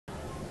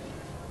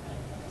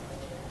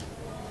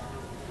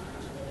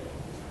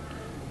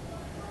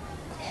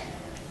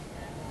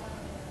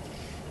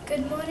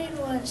Good morning,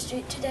 Warren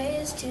Street. Today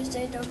is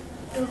Tuesday,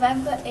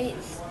 November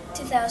 8th,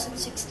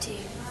 2016.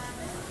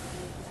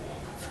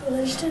 For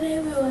lunch today,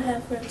 we will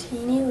have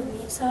rotini with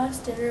meat sauce,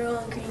 dinner roll,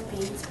 and green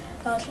beans,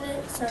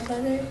 alternate, sun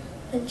butter,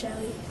 and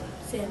jelly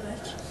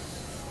sandwich.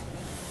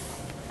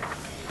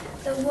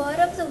 The word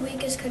of the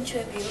week is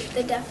contribute.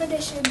 The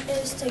definition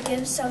is to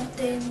give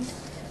something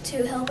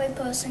to help a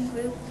person,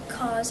 group,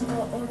 cause,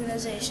 or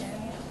organization.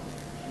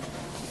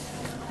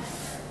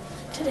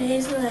 Today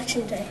is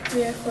election day.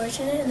 We are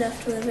fortunate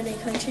enough to live in a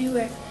country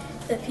where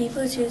the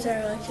people choose our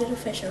elected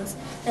officials.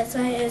 That's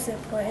why it is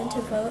important to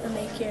vote and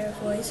make your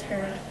voice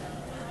heard.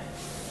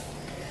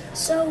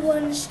 So,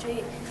 Warren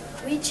Street,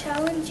 we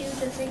challenge you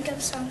to think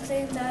of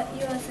something that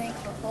you are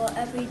thankful for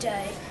every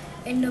day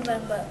in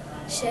November.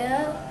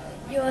 Share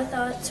your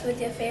thoughts with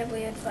your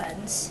family and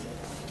friends.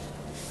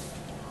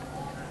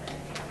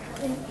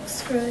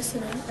 Thanks for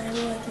listening. I'm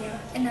Olivia.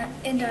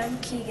 And I'm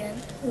Keegan.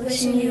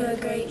 Wishing you a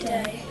great day.